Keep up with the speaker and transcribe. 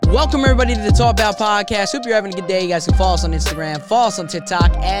Welcome everybody to the Talk About Podcast. Hope you're having a good day. You guys can follow us on Instagram, follow us on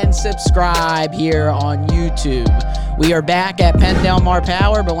TikTok, and subscribe here on YouTube. We are back at Penn Del Mar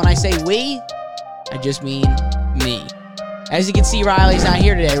Power, but when I say we, I just mean me. As you can see, Riley's not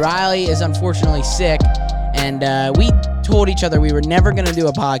here today. Riley is unfortunately sick, and we told each other we were never going to do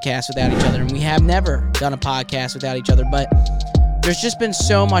a podcast without each other, and we have never done a podcast without each other, but there's just been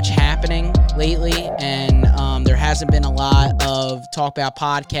so much happening lately, and there hasn't been a lot of talk about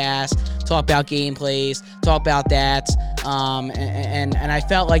podcasts, talk about gameplays, talk about that, and I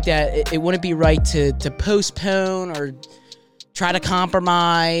felt like that it wouldn't be right to postpone or try to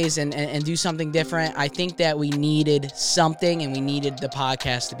compromise and do something different. I think that we needed something, and we needed the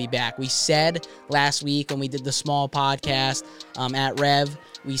podcast to be back. We said last week when we did the small podcast at Rev,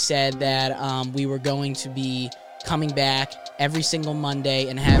 we said that we were going to be coming back every single Monday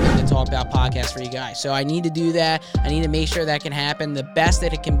and having to talk about podcasts for you guys. So I need to do that. I need to make sure that can happen the best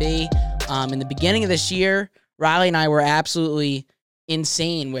that it can be. In the beginning of this year, Riley and I were absolutely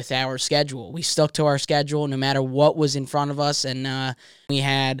insane with our schedule. We stuck to our schedule no matter what was in front of us, and we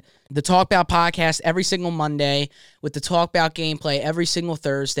had the Talk About podcast every single Monday with the Talk About gameplay every single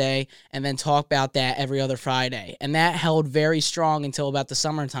Thursday, and then Talk About that every other Friday. And that held very strong until about the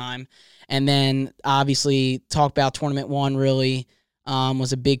summertime. And then, obviously, Talk About Tournament 1 really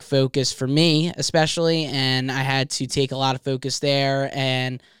was a big focus for me, especially, and I had to take a lot of focus there.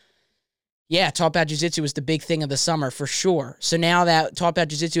 And, yeah, Talk About Jiu-Jitsu was the big thing of the summer, for sure. So now that Talk About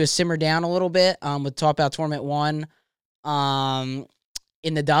Jiu-Jitsu has simmered down a little bit with Talk About Tournament 1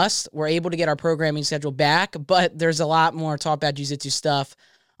 in the dust, we're able to get our programming schedule back, but there's a lot more Talk About Jiu-Jitsu stuff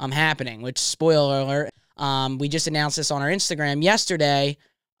happening, which, spoiler alert, we just announced this on our Instagram yesterday.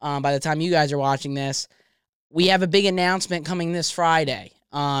 By the time you guys are watching this, we have a big announcement coming this Friday,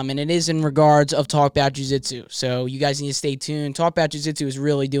 and it is in regards of Talk About Jiu-Jitsu. So you guys need to stay tuned. Talk About Jiu-Jitsu is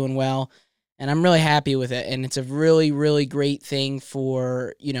really doing well, and I'm really happy with it. And it's a really, really great thing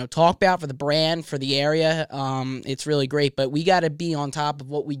for, Talk About, for the brand, for the area. It's really great, but we got to be on top of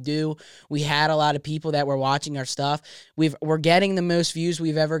what we do. We had a lot of people that were watching our stuff. We're getting the most views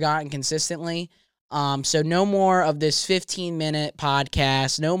we've ever gotten consistently. So no more of this 15-minute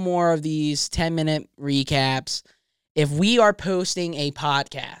podcast, no more of these 10-minute recaps. If we are posting a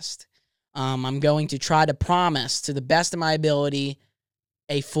podcast, I'm going to try to promise, to the best of my ability,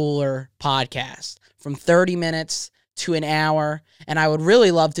 a fuller podcast from 30 minutes to an hour. And I would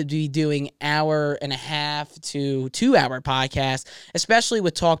really love to be doing hour and a half to 2-hour podcast, especially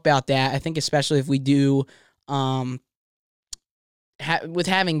with Talk About that. I think especially if we do with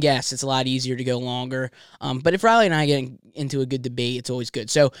having guests, it's a lot easier to go longer. But if Riley and I get into a good debate, it's always good.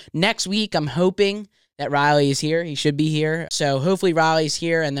 So next week, I'm hoping that Riley is here. He should be here. So hopefully Riley's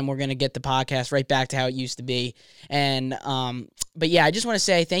here, and then we're going to get the podcast right back to how it used to be. And but yeah, I just want to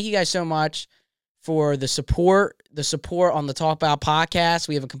say thank you guys so much for the support on the Talk About podcast.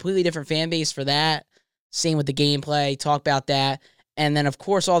 We have a completely different fan base for that. Same with the gameplay, Talk About that. And then, of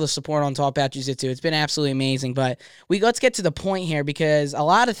course, all the support on Talk About Jiu-Jitsu. It's been absolutely amazing. But let's get to the point here, because a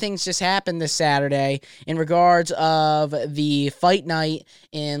lot of things just happened this Saturday in regards of the fight night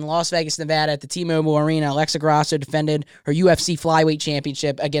in Las Vegas, Nevada at the T-Mobile Arena. Alexa Grasso defended her UFC flyweight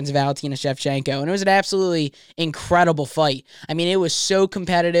championship against Valentina Shevchenko. And it was an absolutely incredible fight. I mean, it was so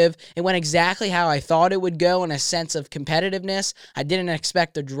competitive. It went exactly how I thought it would go in a sense of competitiveness. I didn't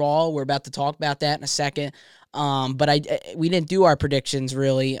expect a draw. We're about to talk about that in a second. But we didn't do our predictions,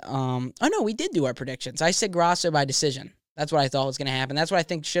 really. Oh, no, we did do our predictions. I said Grasso by decision. That's what I thought was going to happen. That's what I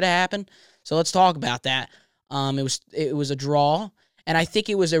think should have happened. So let's talk about that. It was a draw, and I think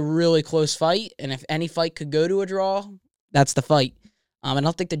it was a really close fight. And if any fight could go to a draw, that's the fight. I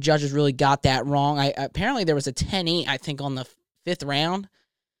don't think the judges really got that wrong. Apparently there was a 10-8, I think, on the 5th round.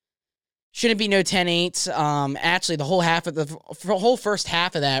 Shouldn't be no 10-8s. Actually, the whole first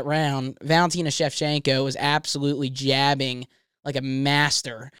half of that round, Valentina Shevchenko was absolutely jabbing like a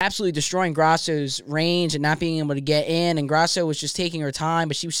master, absolutely destroying Grasso's range and not being able to get in. And Grasso was just taking her time,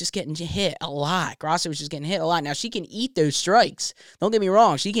 but she was just getting hit a lot. Grasso was just getting hit a lot. Now, she can eat those strikes. Don't get me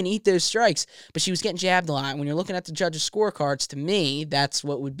wrong. She can eat those strikes, but she was getting jabbed a lot. When you're looking at the judges' scorecards, to me, that's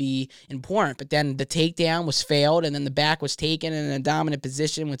what would be important. But then the takedown was failed, and then the back was taken in a dominant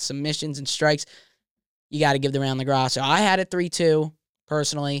position with submissions and strikes. You got to give the round to Grasso. I had it 3-2,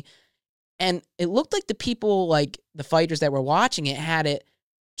 personally. And it looked like the people, like the fighters that were watching it, had it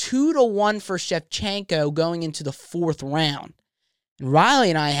 2-1 for Shevchenko going into the 4th round. And Riley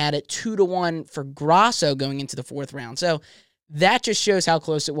and I had it 2-1 for Grasso going into the 4th round. So that just shows how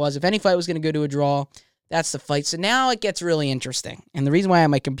close it was. If any fight was going to go to a draw, that's the fight. So now it gets really interesting. And the reason why I have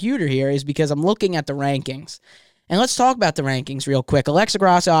my computer here is because I'm looking at the rankings. And let's talk about the rankings real quick. Alexa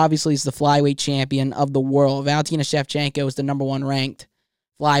Grasso obviously is the flyweight champion of the world. Valentina Shevchenko is the number 1 ranked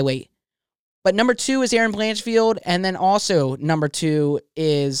flyweight. But number 2 is Erin Blanchfield, and then also number 2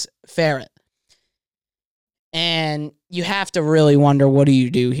 is Ferret. And you have to really wonder, what do you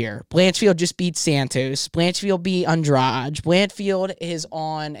do here? Blanchfield just beat Santos. Blanchfield beat Andrade. Blanchfield is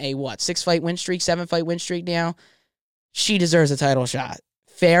on a, 6-fight win streak, 7-fight win streak now? She deserves a title shot.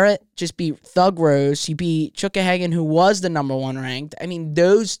 Ferret just beat Thug Rose. She beat Chuka Hagan, who was the number 1 ranked. I mean,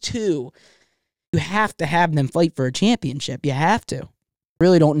 those two, you have to have them fight for a championship. You have to.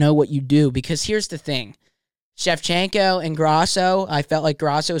 Really don't know what you do, because here's the thing. Shevchenko and Grasso, I felt like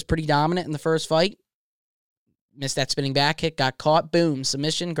Grasso was pretty dominant in the first fight. Missed that spinning back kick, got caught, boom,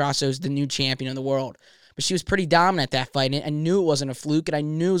 submission. Grasso's the new champion of the world. But she was pretty dominant that fight, and I knew it wasn't a fluke, and I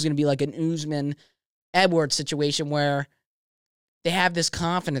knew it was going to be like an Usman-Edwards situation where they have this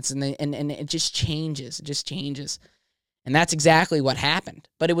confidence, and it just changes. It just changes. And that's exactly what happened.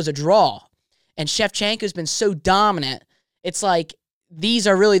 But it was a draw. And Shevchenko's been so dominant, it's like, these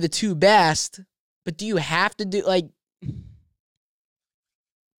are really the two best, but do you have to do, like...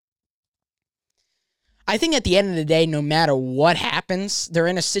 I think at the end of the day, no matter what happens, they're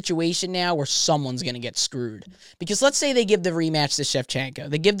in a situation now where someone's going to get screwed. Because let's say they give the rematch to Shevchenko.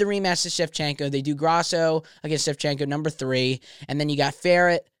 They give the rematch to Shevchenko. They do Grasso against Shevchenko, number 3. And then you got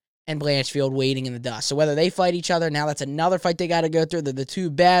Ferret and Blanchfield waiting in the dust. So whether they fight each other, now that's another fight they got to go through. They're the two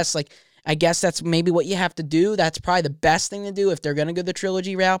best. Like, I guess that's maybe what you have to do. That's probably the best thing to do if they're going to go the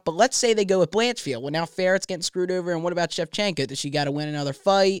trilogy route. But let's say they go with Blanchfield. Well, now Ferret's getting screwed over. And what about Shevchenko? Does she got to win another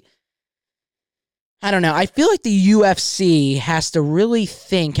fight? I don't know. I feel like the UFC has to really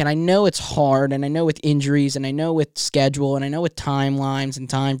think, and I know it's hard, and I know with injuries, and I know with schedule, and I know with timelines and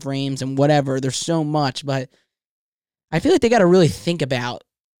time frames and whatever, there's so much, but I feel like they got to really think about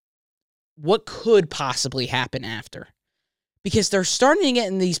what could possibly happen after. Because they're starting to get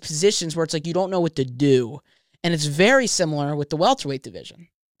in these positions where it's like you don't know what to do, and it's very similar with the welterweight division.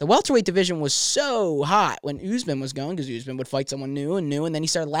 The welterweight division was so hot when Usman was going, because Usman would fight someone new, and then he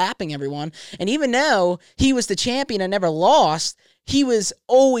started lapping everyone. And even though he was the champion and never lost, he was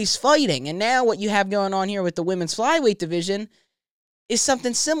always fighting. And now what you have going on here with the women's flyweight division is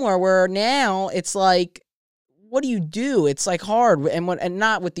something similar, where now it's like, what do you do? It's like hard, and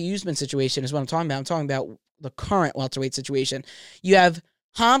not with the Usman situation is what I'm talking about. I'm talking about the current welterweight situation. You have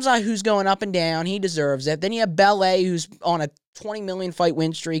Hamza, who's going up and down. He deserves it. Then you have Belay, who's on a 20 million fight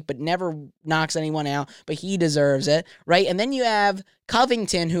win streak, but never knocks anyone out, but he deserves it, right? And then you have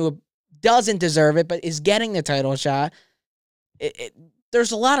Covington, who doesn't deserve it, but is getting the title shot.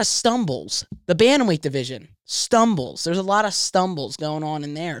 There's a lot of stumbles. The bantamweight division stumbles. There's a lot of stumbles going on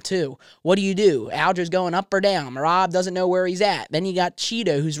in there, too. What do you do? Alger's going up or down. Marab doesn't know where he's at. Then you got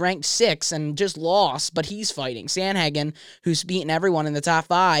Cheeto, who's ranked 6 and just lost, but he's fighting. Sandhagen, who's beaten everyone in the top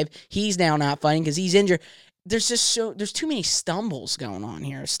 5, he's now not fighting because he's injured. There's too many stumbles going on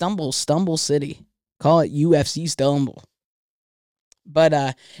here. Stumble City. Call it UFC Stumble. But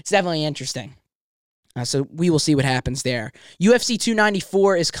it's definitely interesting. So we will see what happens there. UFC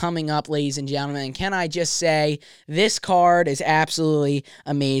 294 is coming up, ladies and gentlemen. And can I just say, this card is absolutely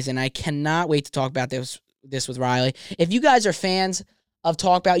amazing. I cannot wait to talk about this with Riley. If you guys are fans of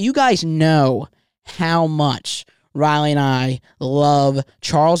Talk Bout, you guys know how much Riley and I love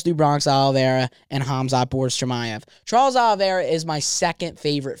Charles do Bronx Oliveira and Khamzat Chimaev. Charles Oliveira is my second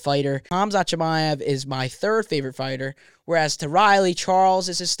favorite fighter. Khamzat Chimaev is my third favorite fighter. Whereas to Riley, Charles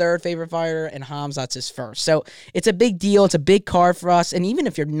is his third favorite fighter and Khamzat's his first. So it's a big deal. It's a big card for us. And even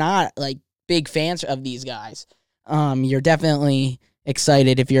if you're not like big fans of these guys, you're definitely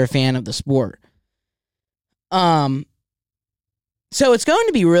excited if you're a fan of the sport. So it's going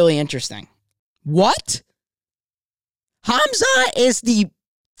to be really interesting. What? Khamzat is the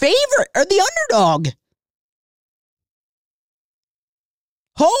favorite or the underdog.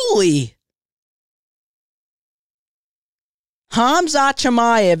 Holy. Khamzat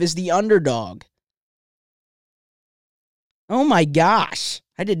Chimaev is the underdog. Oh my gosh.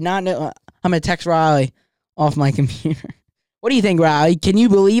 I did not know. I'm going to text Riley off my computer. What do you think, Riley? Can you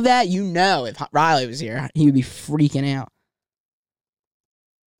believe that? You know, if Riley was here, he would be freaking out.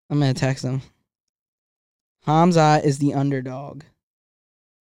 I'm going to text him. Khamzat is the underdog.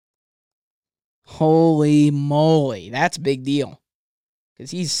 Holy moly. That's a big deal.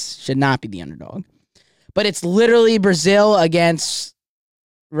 Because he should not be the underdog. But it's literally Brazil against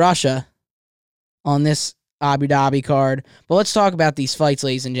Russia on this Abu Dhabi card. But let's talk about these fights,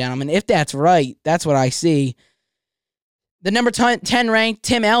 ladies and gentlemen. If that's right, that's what I see. The number 10 ranked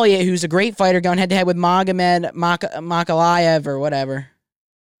Tim Elliott, who's a great fighter, going head-to-head with Magomed Makhachev or whatever.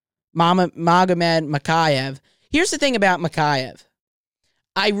 Magomed Makhachev. Here's the thing about Makayev.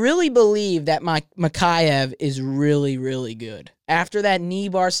 I really believe that Makayev is really, really good. After that knee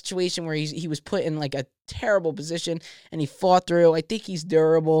bar situation where he was put in like a terrible position and he fought through, I think he's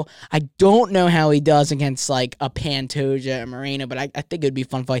durable. I don't know how he does against like a Pantoja or Moreno, but I think it would be a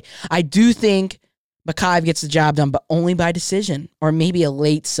fun fight. I do think Makayev gets the job done, but only by decision or maybe a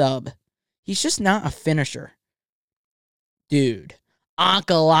late sub. He's just not a finisher. Dude,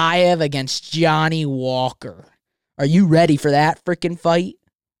 Ankalaev against Johnny Walker. Are you ready for that freaking fight?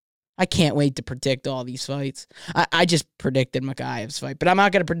 I can't wait to predict all these fights. I just predicted Makayev's fight, but I'm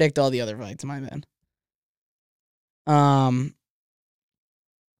not going to predict all the other fights, my man.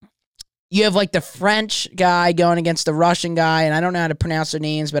 You have like the French guy going against the Russian guy, and I don't know how to pronounce their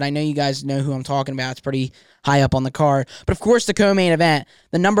names, but I know you guys know who I'm talking about. It's pretty high up on the card. But of course, the co-main event,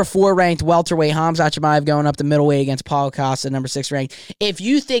 the number 4 ranked welterweight Khamzat Chimaev going up to middleweight against Paulo Costa, number 6 ranked. If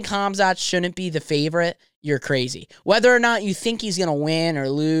you think Khamzat shouldn't be the favorite, you're crazy. Whether or not you think he's going to win or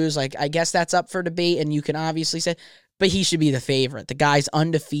lose, like I guess that's up for debate, and you can obviously say, but he should be the favorite. The guy's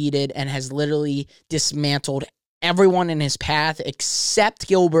undefeated and has literally dismantled everyone in his path except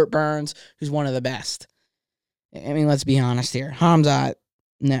Gilbert Burns, who's one of the best. I mean, let's be honest here. Khamzat,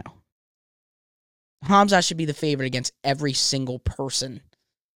 no. Khamzat should be the favorite against every single person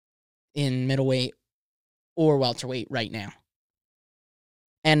in middleweight or welterweight right now.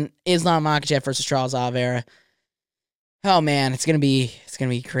 And Islam Makhachev versus Charles Oliveira. Oh man, it's gonna be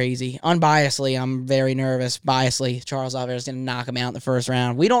crazy. Unbiasedly, I'm very nervous. Biasedly, Charles Oliveira's gonna knock him out in the first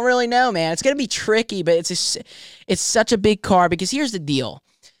round. We don't really know, man. It's gonna be tricky, but it's such a big card because here's the deal.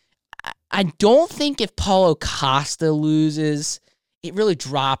 I don't think if Paulo Costa loses, it really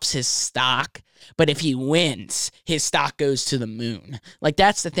drops his stock. But if he wins, his stock goes to the moon. Like,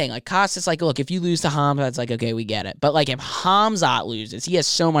 that's the thing. Like, Costa's like, look, if you lose to Khamzat, it's like, okay, we get it. But, like, if Khamzat loses, he has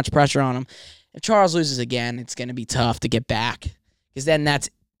so much pressure on him. If Charles loses again, it's going to be tough to get back. Because then that's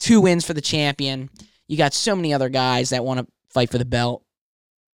 2 wins for the champion. You got so many other guys that want to fight for the belt.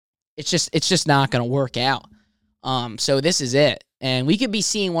 It's just not going to work out. So this is it. And we could be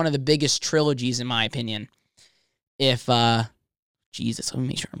seeing one of the biggest trilogies, in my opinion. If, Jesus, let me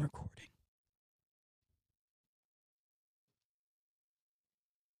make sure I'm recording.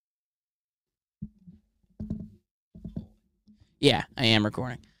 Yeah, I am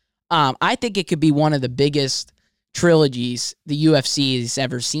recording. I think it could be one of the biggest trilogies the UFC has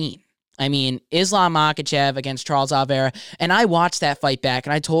ever seen. I mean, Islam Makhachev against Charles Oliveira, and I watched that fight back,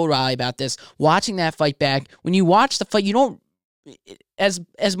 and I told Riley about this. Watching that fight back, when you watch the fight, you don't,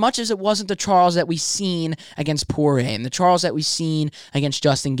 as much as it wasn't the Charles that we seen against Poirier, and the Charles that we seen against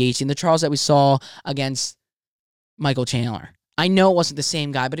Justin Gaethje, and the Charles that we saw against Michael Chandler. I know it wasn't the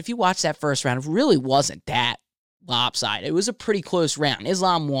same guy, but if you watch that first round, it really wasn't that lopsided. It was a pretty close round.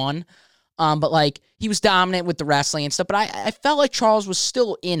 Islam won, but like he was dominant with the wrestling and stuff. But I felt like Charles was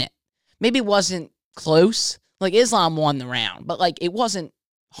still in it. Maybe it wasn't close. Like Islam won the round, but like it wasn't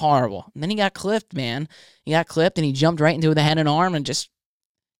horrible. And then he got clipped, man. He got clipped and he jumped right into the head and arm and just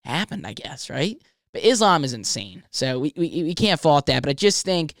happened, I guess, right? But Islam is insane, so we can't fault that. But I just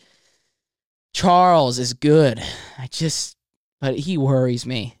think Charles is good. But he worries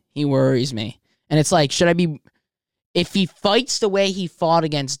me. He worries me. And it's like, should I be... If he fights the way he fought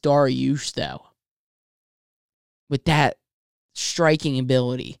against Dariush, though, with that striking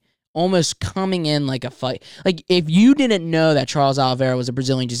ability, almost coming in like a fight. Like, if you didn't know that Charles Oliveira was a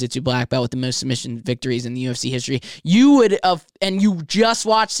Brazilian Jiu-Jitsu black belt with the most submission victories in the UFC history, you would have, and you just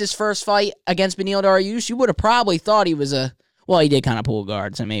watched his first fight against Beneil Dariush, you would have probably thought he was well, he did kind of pull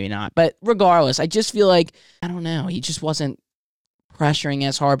guard, so maybe not. But regardless, I just feel like, I don't know, he just wasn't pressuring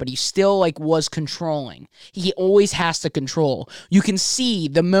as hard, but he still like was controlling. He always has to control. You can see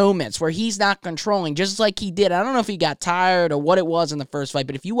the moments where he's not controlling, just like he did. I don't know if he got tired or what it was in the first fight,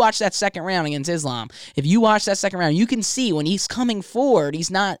 but if you watch that second round against Islam, you can see when he's coming forward,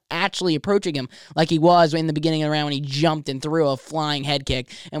 he's not actually approaching him like he was in the beginning of the round when he jumped and threw a flying head kick,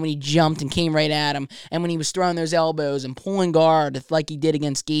 and when he jumped and came right at him, and when he was throwing those elbows and pulling guard like he did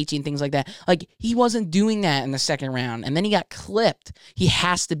against Gaethje and things like that. Like, he wasn't doing that in the second round, and then he got clipped. He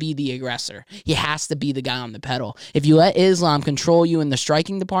has to be the aggressor. He has to be the guy on the pedal. If you let Islam control you in the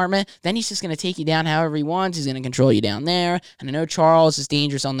striking department, then he's just going to take you down however he wants. He's going to control you down there. And I know Charles is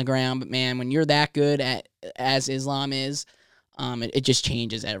dangerous on the ground, but man, when you're that good as Islam is, it just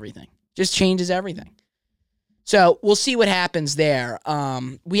changes everything. Just changes everything. So we'll see what happens there.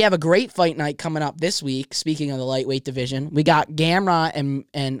 We have a great fight night coming up this week. Speaking of the lightweight division, we got Gamrot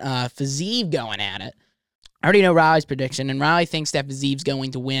and Fiziev going at it. I already know Riley's prediction, and Riley thinks that Fiziev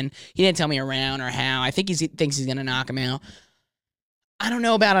going to win. He didn't tell me around or how. I think he thinks he's going to knock him out. I don't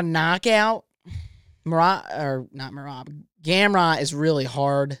know about a knockout, Gamrot is really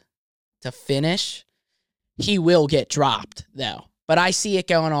hard to finish. He will get dropped, though. But I see it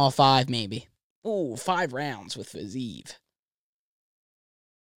going all 5, maybe. Ooh, 5 rounds with Fiziev.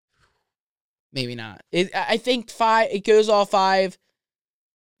 Maybe not. I think 5. It goes all 5.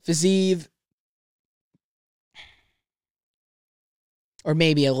 Fiziev. Or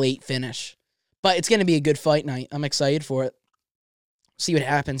maybe a late finish. But it's going to be a good fight night. I'm excited for it. See what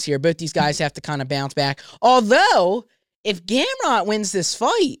happens here. Both these guys have to kind of bounce back. Although, if Gamrot wins this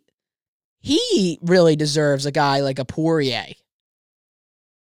fight, he really deserves a guy like a Poirier.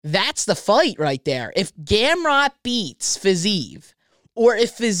 That's the fight right there. If Gamrot beats Fiziev, or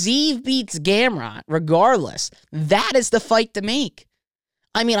if Fiziev beats Gamrot, regardless, that is the fight to make.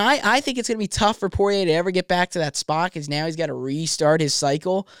 I mean, I think it's going to be tough for Poirier to ever get back to that spot because now he's got to restart his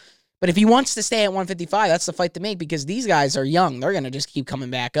cycle. But if he wants to stay at 155, that's the fight to make because these guys are young. They're going to just keep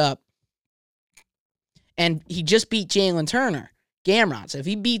coming back up. And he just beat Jalen Turner, Gamrot. So if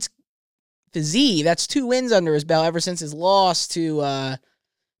he beats Fiziev, that's 2 wins under his belt ever since his loss to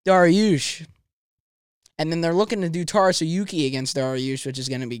Dariush. And then they're looking to do Tarasuyuki against Dariush, which is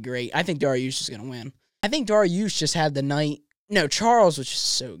going to be great. I think Dariush is going to win. I think Dariush just had the night. No, Charles was just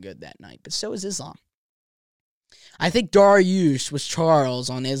so good that night, but so was Islam. I think Dariush was Charles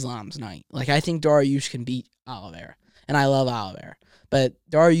on Islam's night. Like, I think Dariush can beat Oliveira. And I love Oliveira. But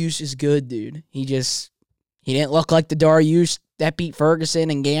Dariush is good, dude. He didn't look like the Dariush that beat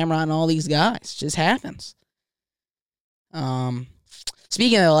Ferguson and Gamrot and all these guys. It just happens.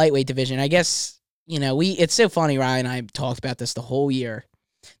 Speaking of the lightweight division, I guess, it's so funny, Ryan and I talked about this the whole year.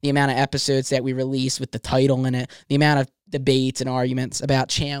 The amount of episodes that we released with the title in it, the amount of debates and arguments about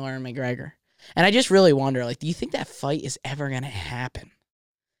Chandler and McGregor. And I just really wonder, do you think that fight is ever going to happen?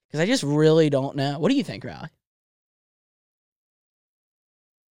 Because I just really don't know. What do you think, Riley?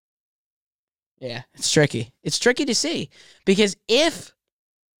 Yeah, it's tricky. It's tricky to see. Because if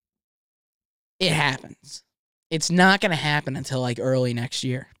it happens, it's not going to happen until, early next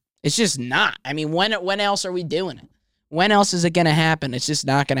year. It's just not. I mean, when else are we doing it? When else is it going to happen? It's just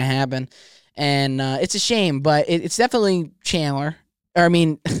not going to happen. And it's a shame, but it's definitely Chandler.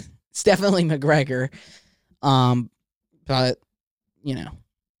 It's definitely McGregor. But,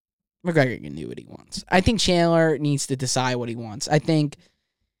 McGregor can do what he wants. I think Chandler needs to decide what he wants. I think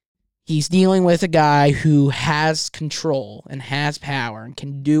he's dealing with a guy who has control and has power and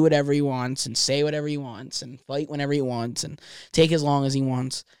can do whatever he wants and say whatever he wants and fight whenever he wants and take as long as he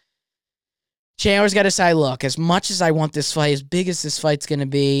wants. Chandler's got to decide, look, as much as I want this fight, as big as this fight's going to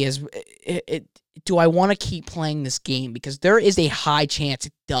be, do I want to keep playing this game? Because there is a high chance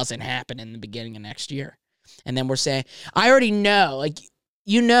it doesn't happen in the beginning of next year. And then we're saying, I already know, in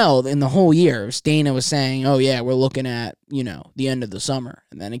the whole year, Dana was saying, oh, yeah, we're looking at, the end of the summer.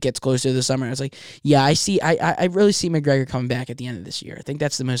 And then it gets closer to the summer. And it's like, yeah, I really see McGregor coming back at the end of this year. I think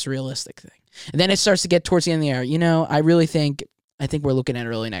that's the most realistic thing. And then it starts to get towards the end of the year. I think we're looking at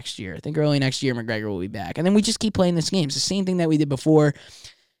early next year. I think early next year, McGregor will be back. And then we just keep playing this game. It's the same thing that we did before.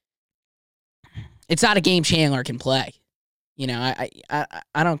 It's not a game Chandler can play. I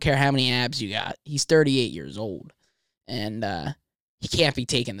don't care how many abs you got. He's 38 years old. And he can't be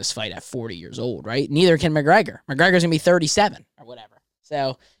taking this fight at 40 years old, right? Neither can McGregor. McGregor's going to be 37 or whatever.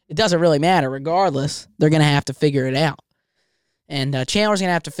 So it doesn't really matter. Regardless, they're going to have to figure it out. And Chandler's going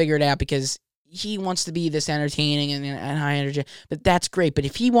to have to figure it out because he wants to be this entertaining and high energy. But that's great. But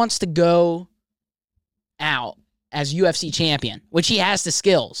if he wants to go out as UFC champion, which he has the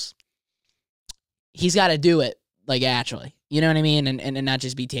skills, he's got to do it, actually. You know what I mean? And not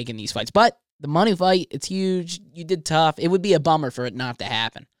just be taking these fights. But the money fight, it's huge. You did tough. It would be a bummer for it not to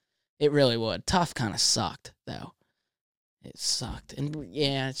happen. It really would. Tough kind of sucked, though. It sucked. And,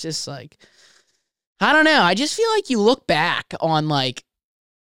 yeah, it's just I don't know. I just feel like you look back on, we're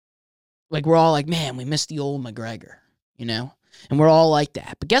all man, we missed the old McGregor, And we're all like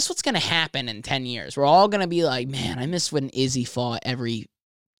that. But guess what's going to happen in 10 years? We're all going to be like, man, I miss when Izzy fought every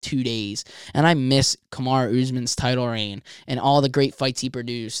 2 days. And I miss Kamaru Usman's title reign and all the great fights he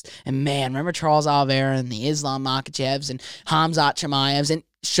produced. And, man, remember Charles Oliveira and the Islam Makhachevs and Hamzat Chimaevs and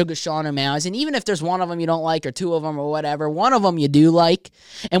Sugar Sean O'Malley's. And even if there's one of them you don't like or 2 of them or whatever, one of them you do like.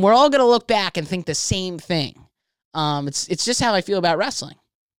 And we're all going to look back and think the same thing. It's just how I feel about wrestling.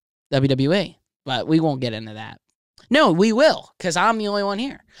 WWE, but we won't get into that. No, we will, because I'm the only one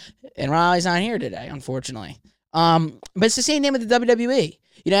here, and Riley's not here today, unfortunately. But it's the same name with the WWE.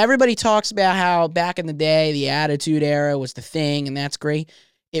 Everybody talks about how back in the day, the Attitude Era was the thing, and that's great.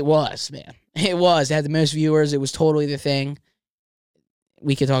 It was, man. It was. It had the most viewers. It was totally the thing.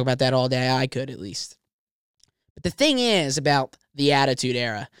 We could talk about that all day. I could, at least. But the thing is about the Attitude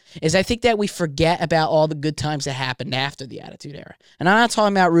Era is I think that we forget about all the good times that happened after the Attitude Era. And I'm not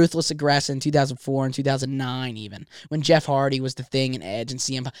talking about Ruthless Aggression in 2004 and 2009 even, when Jeff Hardy was the thing and Edge and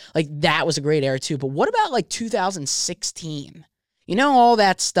CM Punk. Like, that was a great era too. But what about, like, 2016? You know, all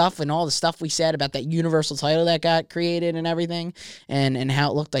that stuff and all the stuff we said about that Universal title that got created and everything, and how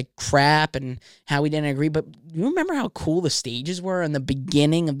it looked like crap and how we didn't agree. But you remember how cool the stages were in the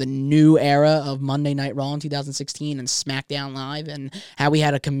beginning of the new era of Monday Night Raw in 2016 and SmackDown Live, and how we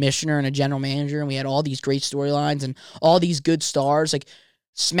had a commissioner and a general manager, and we had all these great storylines and all these good stars. Like,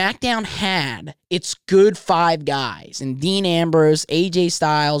 SmackDown had its good 5 guys, and Dean Ambrose, AJ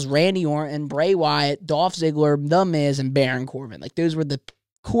Styles, Randy Orton, Bray Wyatt, Dolph Ziggler, The Miz, and Baron Corbin. Like, those were the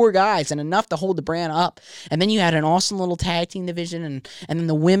core guys and enough to hold the brand up. And then you had an awesome little tag team division, and then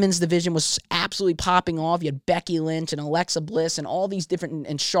the women's division was absolutely popping off. You had Becky Lynch and Alexa Bliss and all these different,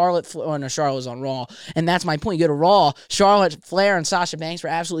 and Charlotte, Charlotte was on Raw. And that's my point. You go to Raw, Charlotte Flair and Sasha Banks were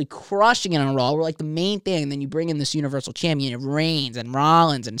absolutely crushing it on Raw. We're like the main thing. And then you bring in this Universal Champion of Reigns and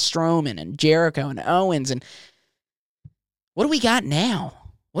Rollins and Strowman and Jericho and Owens. And what do we got now?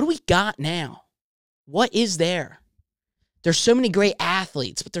 What do we got now? What is there? There's so many great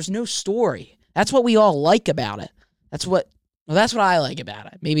athletes, but there's no story. That's what we all like about it. That's what I like about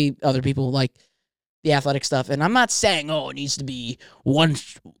it. Maybe other people like the athletic stuff. And I'm not saying, it needs to be one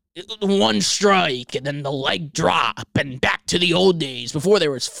strike and then the leg drop and back to the old days before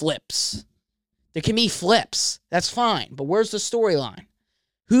there was flips. There can be flips. That's fine. But where's the storyline?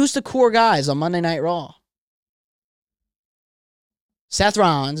 Who's the core guys on Monday Night Raw? Seth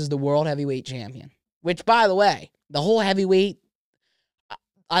Rollins is the World Heavyweight Champion, which, by the way, the whole heavyweight,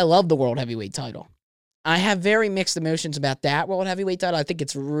 I love the World Heavyweight title. I have very mixed emotions about that World Heavyweight title. I think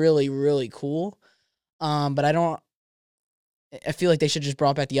it's really, really cool. But I feel like they should just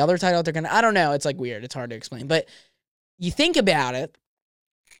brought back the other title. I don't know. It's like weird. It's hard to explain. But you think about it,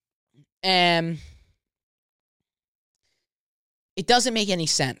 and it doesn't make any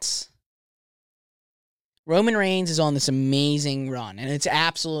sense. Roman Reigns is on this amazing run, and it's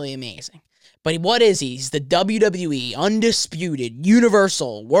absolutely amazing. But what is he? He's the WWE Undisputed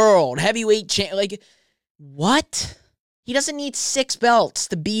Universal World Heavyweight Champion. Like, what? He doesn't need 6 belts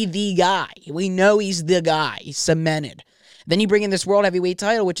to be the guy. We know he's the guy. He's cemented. Then you bring in this World Heavyweight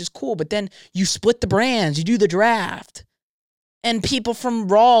title, which is cool, but then you split the brands. You do the draft. And people from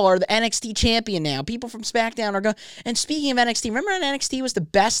Raw are the NXT champion now. People from SmackDown are going. And speaking of NXT, remember when NXT was the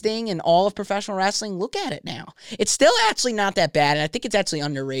best thing in all of professional wrestling? Look at it now. It's still actually not that bad, and I think it's actually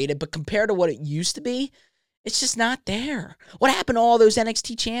underrated, but compared to what it used to be, it's just not there. What happened to all those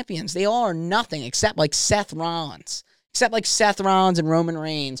NXT champions? They all are nothing except like Seth Rollins. Except like Seth Rollins and Roman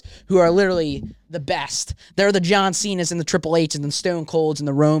Reigns, who are literally the best. They're the John Cenas and the Triple H's and the Stone Colds and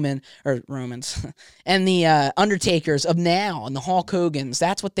the Romans, and the Undertakers of now and the Hulk Hogan's.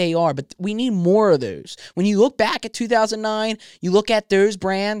 That's what they are, but we need more of those. When you look back at 2009, you look at those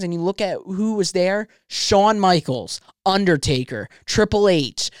brands and you look at who was there: Shawn Michaels, Undertaker, Triple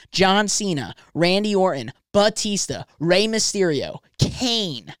H, John Cena, Randy Orton, Batista, Rey Mysterio,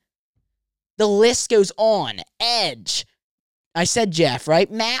 Kane. The list goes on. Edge. I said Jeff, right?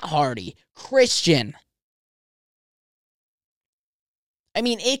 Matt Hardy. Christian. I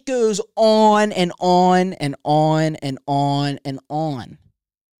mean, it goes on and on and on and on and on.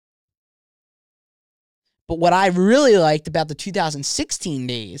 But what I really liked about the 2016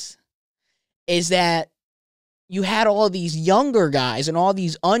 days is that you had all these younger guys and all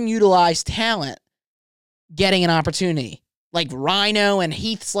these unutilized talent getting an opportunity. Like Rhino and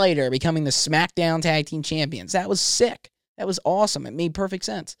Heath Slater becoming the SmackDown Tag Team Champions. That was sick. That was awesome. It made perfect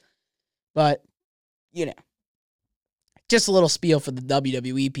sense. But, just a little spiel for the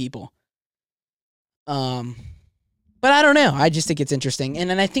WWE people. But I don't know. I just think it's interesting.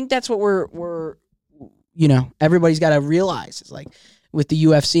 And I think that's what we're everybody's got to realize. It's like with the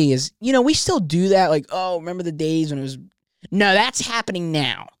UFC is, we still do that. Like, remember the days when it was... No, that's happening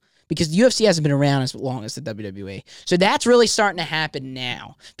now. Because the UFC hasn't been around as long as the WWE. So that's really starting to happen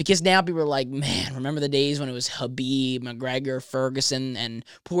now. Because now people are like, man, remember the days when it was Khabib, McGregor, Ferguson, and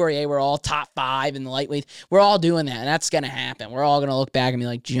Poirier were all top 5 in the lightweight? We're all doing that, and that's going to happen. We're all going to look back and be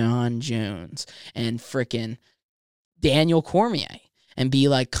like John Jones and frickin' Daniel Cormier and be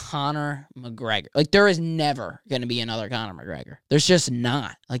like Conor McGregor. Like, there is never going to be another Conor McGregor. There's just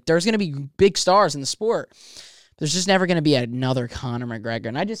not. Like, there's going to be big stars in the sport. There's just never going to be another Conor McGregor,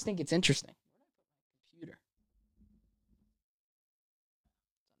 and I just think it's interesting.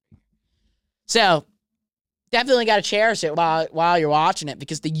 So, definitely got to cherish it while you're watching it,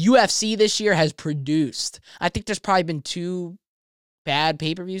 because the UFC this year has produced. I think there's probably been 2 bad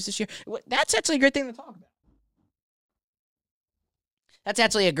pay-per-views this year. That's actually a great thing to talk about. That's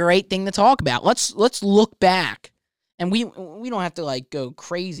actually a great thing to talk about. Let's look back, and we don't have to like go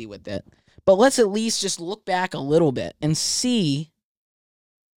crazy with it, but let's at least just look back a little bit and see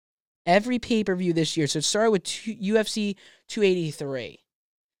every pay-per-view this year. So it started with UFC 283.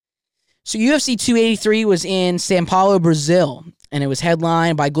 So UFC 283 was in São Paulo, Brazil, and it was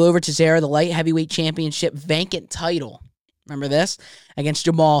headlined by Glover Teixeira, the light heavyweight championship vacant title. Remember this? Against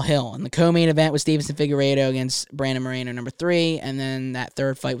Jamal Hill. And the co-main event was Stevenson Figueiredo against Brandon Moreno, number 3. And then that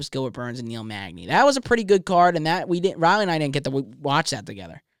third fight was Gilbert Burns and Neil Magny. That was a pretty good card, and that Riley and I didn't get to watch that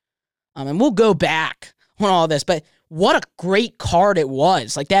together. And we'll go back on all this, but what a great card it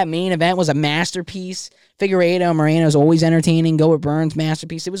was. Like, that main event was a masterpiece. Figueiredo, Moreno's always entertaining. Gilbert Burns,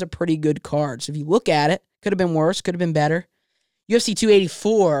 masterpiece. It was a pretty good card. So if you look at it, could have been worse, could have been better. UFC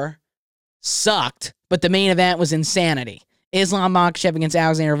 284 sucked, but the main event was insanity. Islam Makhachev against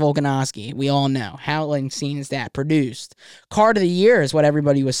Alexander Volkanovski. We all know. How insane is that? Produced. Card of the year is what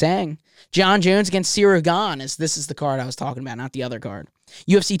everybody was saying. John Jones against Ciryl Gane. This is the card I was talking about, not the other card.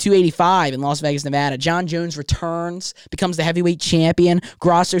 UFC 285 in Las Vegas, Nevada. John Jones returns, becomes the heavyweight champion.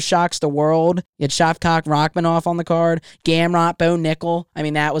 Grasso shocks the world. You had Shavkat Rakhmonov on the card. Gamrot, Bo Nickel. I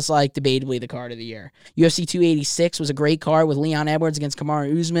mean, that was like debatably the card of the year. UFC 286 was a great card with Leon Edwards against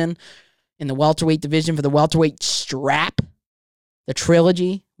Kamaru Usman in the welterweight division for the welterweight strap. The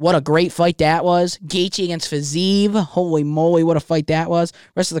trilogy. What a great fight that was. Gaethje against Fiziev. Holy moly, what a fight that was.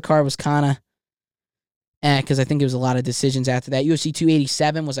 Rest of the card was kind of because I think it was a lot of decisions after that. UFC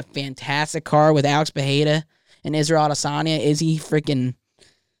 287 was a fantastic card with Alex Pereira and Israel Adesanya.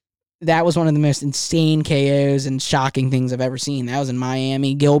 That was one of the most insane KOs and shocking things I've ever seen. That was in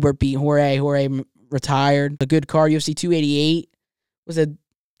Miami. Gilbert beat Jorge. Jorge retired. A good card. UFC 288 was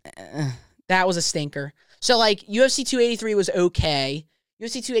that was a stinker. So, like, UFC 283 was okay.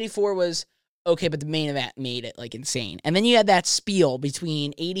 UFC 284 was okay, but the main event made it, like, insane. And then you had that spiel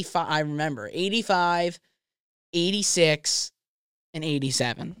between 85, 86, and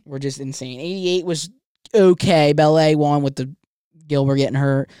 87 were just insane. 88 was okay. Belair won with the Gilbert getting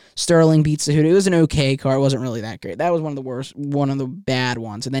hurt. Sterling beats Cejudo. It was an okay card. It wasn't really that great. That was one of the worst, one of the bad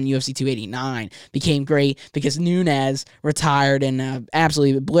ones. And then UFC 289 became great because Nunes retired in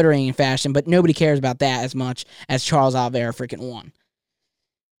absolutely obliterating fashion, but nobody cares about that as much as Charles Oliveira freaking won.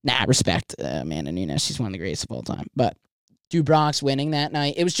 Nah, respect Amanda Nunes. She's one of the greatest of all time. But Drew Bronx winning that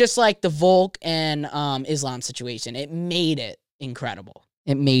night, it was just like the Volk and Islam situation. It made it incredible.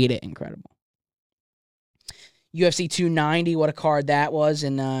 UFC 290, what a card that was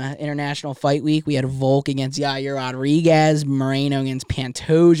in International Fight Week. We had Volk against Yair Rodriguez, Moreno against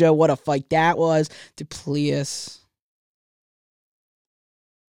Pantoja. What a fight that was. Duplessis.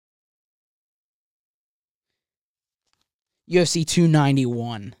 UFC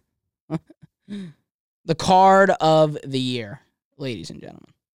 291. The card of the year, ladies and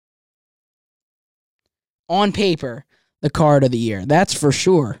gentlemen. On paper, the card of the year. That's for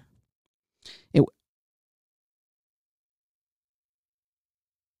sure.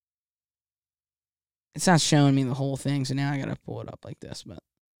 It's not showing me the whole thing, so now I gotta pull it up like this. But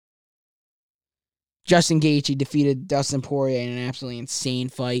Justin Gaethje defeated Dustin Poirier in an absolutely insane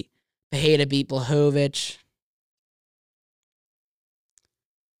fight. Pereira beat Blachowicz.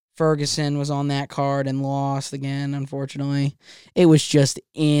 Ferguson was on that card and lost again, unfortunately. It was just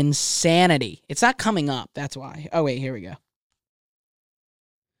insanity. It's not coming up, that's why. Oh, wait, here we go.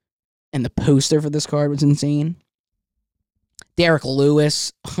 And the poster for this card was insane. Derek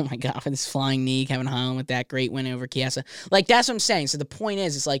Lewis, oh my God, for this flying knee, Kevin Holland with that great win over Chiesa. Like, that's what I'm saying. So the point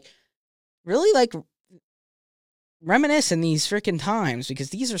is, it's like, really, like, reminisce in these freaking times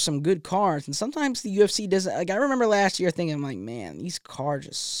because these are some good cards. And sometimes the UFC doesn't, like, I remember last year thinking, I'm like, man, these cards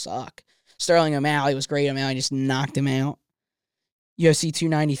just suck. Sterling O'Malley was great. O'Malley just knocked him out. UFC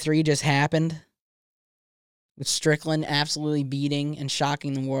 293 just happened with Strickland absolutely beating and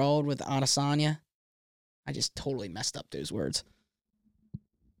shocking the world with Adesanya. I just totally messed up those words.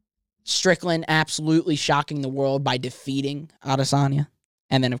 Strickland absolutely shocking the world by defeating Adesanya.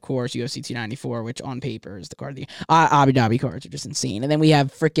 And then, of course, UFC 294, which on paper is the card of the year. Abu Dhabi cards are just insane. And then we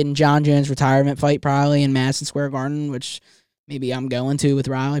have freaking John Jones' retirement fight probably in Madison Square Garden, which maybe I'm going to with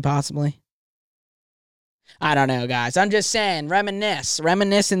Riley possibly. I don't know, guys. I'm just saying,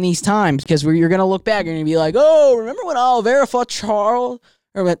 reminisce in these times because you're going to look back and you're going to be like, oh, remember when Oliveira fought Charles?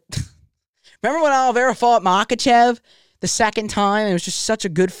 Or what? Remember when Oliveira fought Makhachev the second time? It was just such a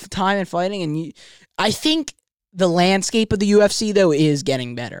good time in fighting. And I think the landscape of the UFC, though, is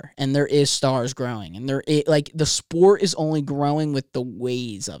getting better. And there is stars growing. And the sport is only growing with the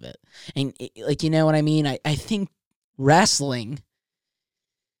ways of it. And, you know what I mean? I think wrestling,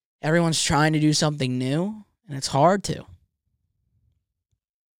 everyone's trying to do something new. And it's hard to.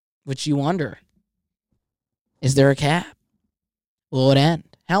 which you wonder, is there a cap? Will it end?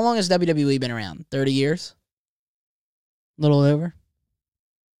 How long has WWE been around? 30 years? A little over?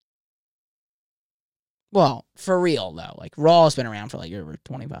 Well, for real, though. Like, Raw's been around for, like, over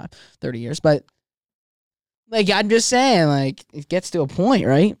 25, 30 years. But, like, I'm just saying, like, it gets to a point,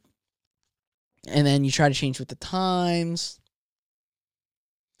 right? And then you try to change with the times.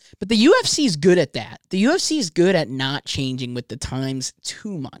 But the UFC is good at that. The UFC is good at not changing with the times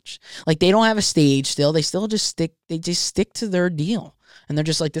too much. Like, they don't have a stage still. They still just stick to their deal. And they're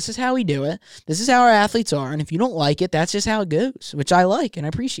just like, this is how we do it. This is how our athletes are. And if you don't like it, that's just how it goes, which I like and I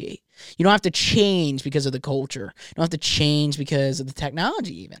appreciate. You don't have to change because of the culture. You don't have to change because of the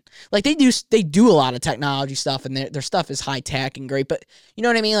technology even. Like, they do a lot of technology stuff, and their stuff is high tech and great, but you know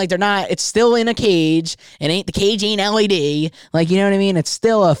what I mean? Like, it's still in a cage, and the cage ain't LED. Like, you know what I mean? It's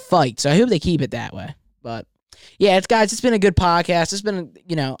still a fight. So I hope they keep it that way. But yeah, it's been a good podcast. It's been,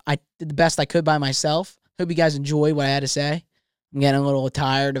 I did the best I could by myself. Hope you guys enjoyed what I had to say. I'm getting a little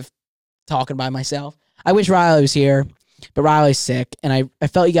tired of talking by myself. I wish Riley was here, but Riley's sick, and I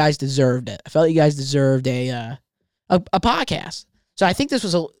felt you guys deserved it. I felt you guys deserved a podcast. So I think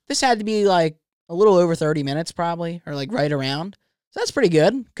this had to be like a little over 30 minutes probably, or like right around. So that's pretty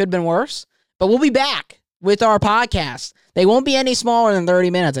good. Could have been worse. But we'll be back with our podcast. They won't be any smaller than 30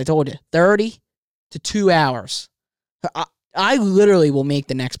 minutes. I told you. 30 to 2 hours. I literally will make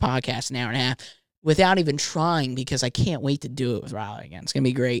the next podcast an hour and a half without even trying, because I can't wait to do it with Riley again. It's going to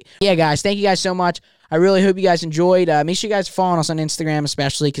be great. Yeah, guys, thank you guys so much. I really hope you guys enjoyed. Make sure you guys follow us on Instagram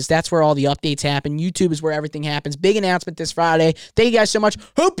especially, because that's where all the updates happen. YouTube is where everything happens. Big announcement this Friday. Thank you guys so much.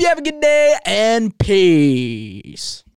 Hope you have a good day, and peace.